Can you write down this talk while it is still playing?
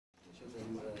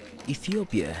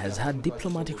Ethiopia has had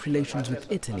diplomatic relations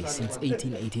with Italy since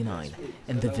 1889,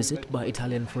 and the visit by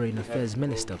Italian Foreign Affairs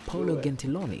Minister Paulo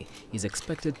Gentiloni is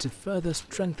expected to further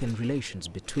strengthen relations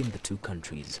between the two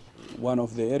countries. One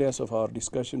of the areas of our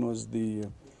discussion was the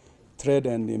trade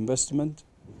and investment,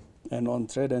 and on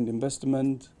trade and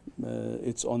investment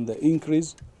it's on the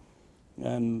increase,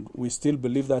 and we still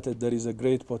believe that there is a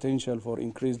great potential for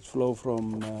increased flow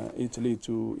from Italy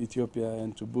to Ethiopia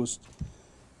and to boost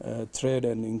trade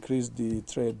and increase the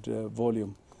trade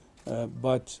volume,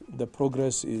 but the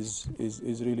progress is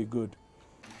really good.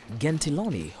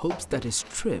 Gentiloni hopes that his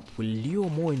trip will lure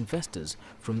more investors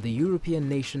from the European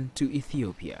nation to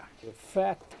Ethiopia. The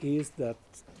fact is that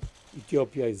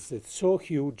Ethiopia is a so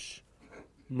huge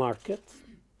market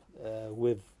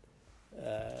with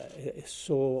a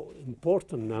so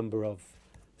important number of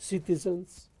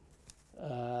citizens,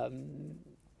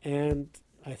 and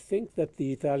I think that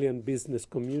the Italian business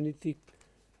community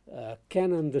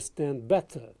can understand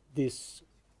better these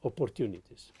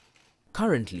opportunities.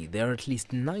 Currently, there are at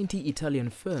least 90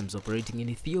 Italian firms operating in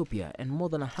Ethiopia and more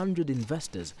than 100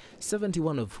 investors,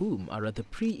 71 of whom are at the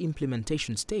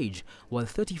pre-implementation stage, while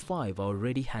 35 are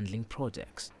already handling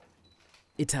projects.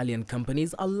 Italian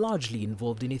companies are largely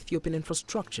involved in Ethiopian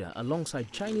infrastructure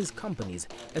alongside Chinese companies,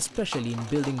 especially in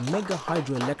building mega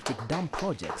hydroelectric dam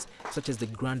projects such as the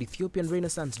Grand Ethiopian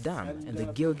Renaissance Dam and the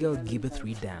Gilgel Gibe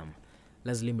 3 Dam.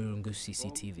 Leslie Mirungu,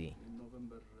 CCTV.